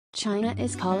China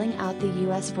is calling out the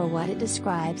US for what it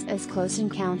describes as close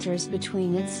encounters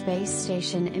between its space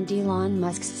station and Elon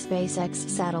Musk's SpaceX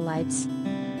satellites.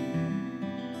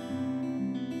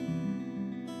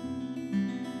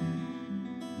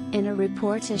 In a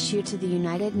report issued to the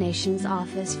United Nations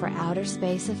Office for Outer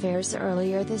Space Affairs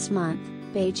earlier this month,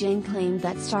 Beijing claimed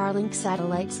that Starlink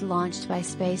satellites launched by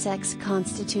SpaceX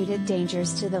constituted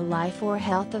dangers to the life or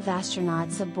health of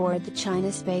astronauts aboard the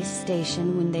China space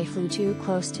station when they flew too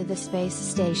close to the space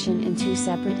station in two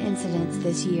separate incidents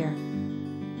this year.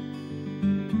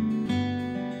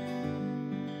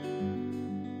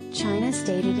 China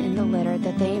stated in the letter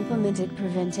that they implemented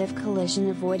preventive collision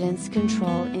avoidance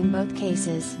control in both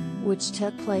cases, which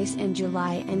took place in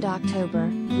July and October,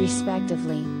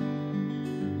 respectively.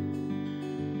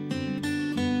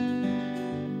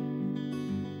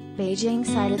 Beijing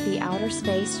cited the Outer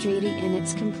Space Treaty in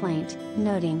its complaint,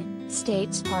 noting,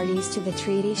 "States parties to the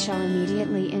treaty shall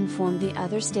immediately inform the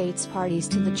other states parties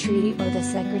to the treaty or the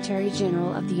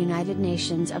Secretary-General of the United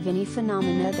Nations of any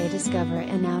phenomena they discover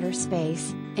in outer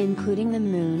space, including the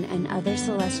Moon and other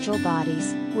celestial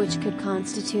bodies, which could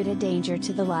constitute a danger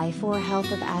to the life or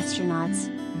health of astronauts."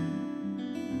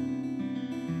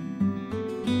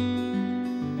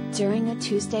 During a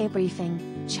Tuesday briefing,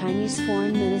 Chinese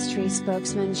Foreign Ministry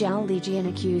spokesman Zhao Lijian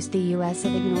accused the US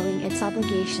of ignoring its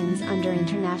obligations under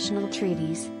international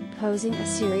treaties, posing a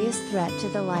serious threat to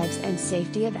the lives and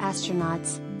safety of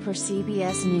astronauts, per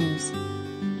CBS News.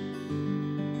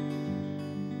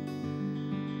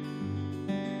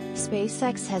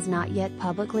 SpaceX has not yet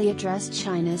publicly addressed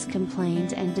China's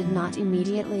complaint and did not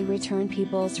immediately return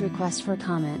People's request for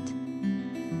comment.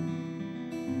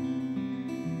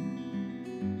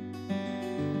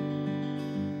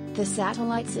 The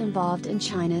satellites involved in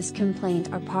China's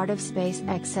complaint are part of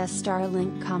SpaceX's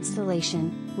Starlink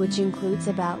constellation, which includes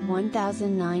about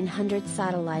 1,900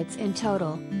 satellites in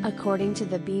total, according to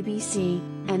the BBC,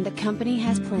 and the company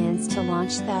has plans to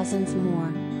launch thousands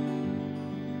more.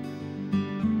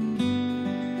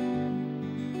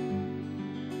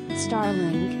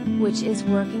 Starlink, which is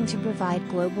working to provide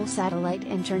global satellite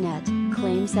internet,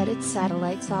 claims that its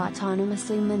satellites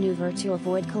autonomously maneuver to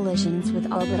avoid collisions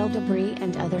with orbital debris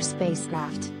and other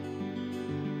spacecraft.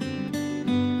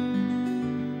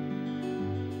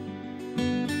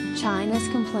 China's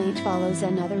complaint follows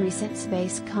another recent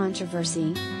space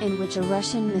controversy, in which a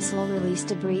Russian missile released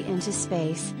debris into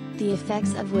space, the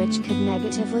effects of which could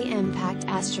negatively impact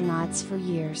astronauts for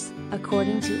years,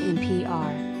 according to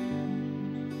NPR.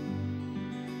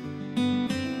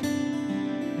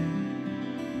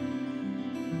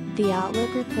 The outlet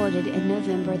reported in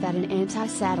November that an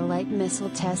anti-satellite missile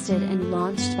tested and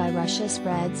launched by Russia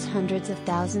spreads hundreds of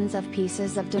thousands of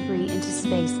pieces of debris into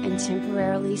space and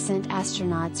temporarily sent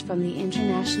astronauts from the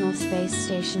International Space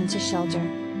Station to shelter.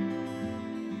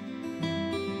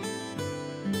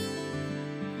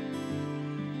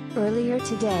 Earlier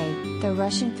today, the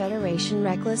Russian Federation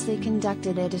recklessly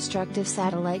conducted a destructive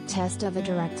satellite test of a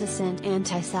direct-ascent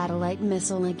anti-satellite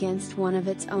missile against one of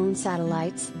its own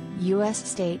satellites, U.S.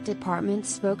 State Department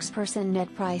spokesperson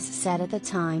Ned Price said at the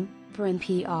time, per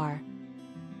NPR.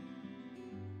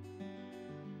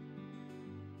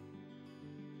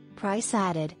 Price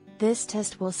added, "This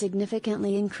test will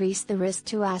significantly increase the risk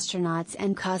to astronauts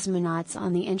and cosmonauts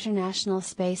on the International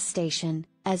Space Station,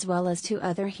 as well as to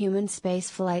other human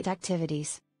spaceflight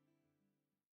activities."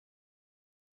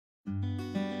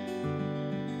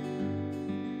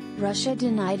 Russia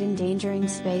denied endangering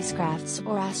spacecrafts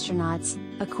or astronauts,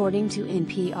 according to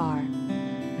NPR.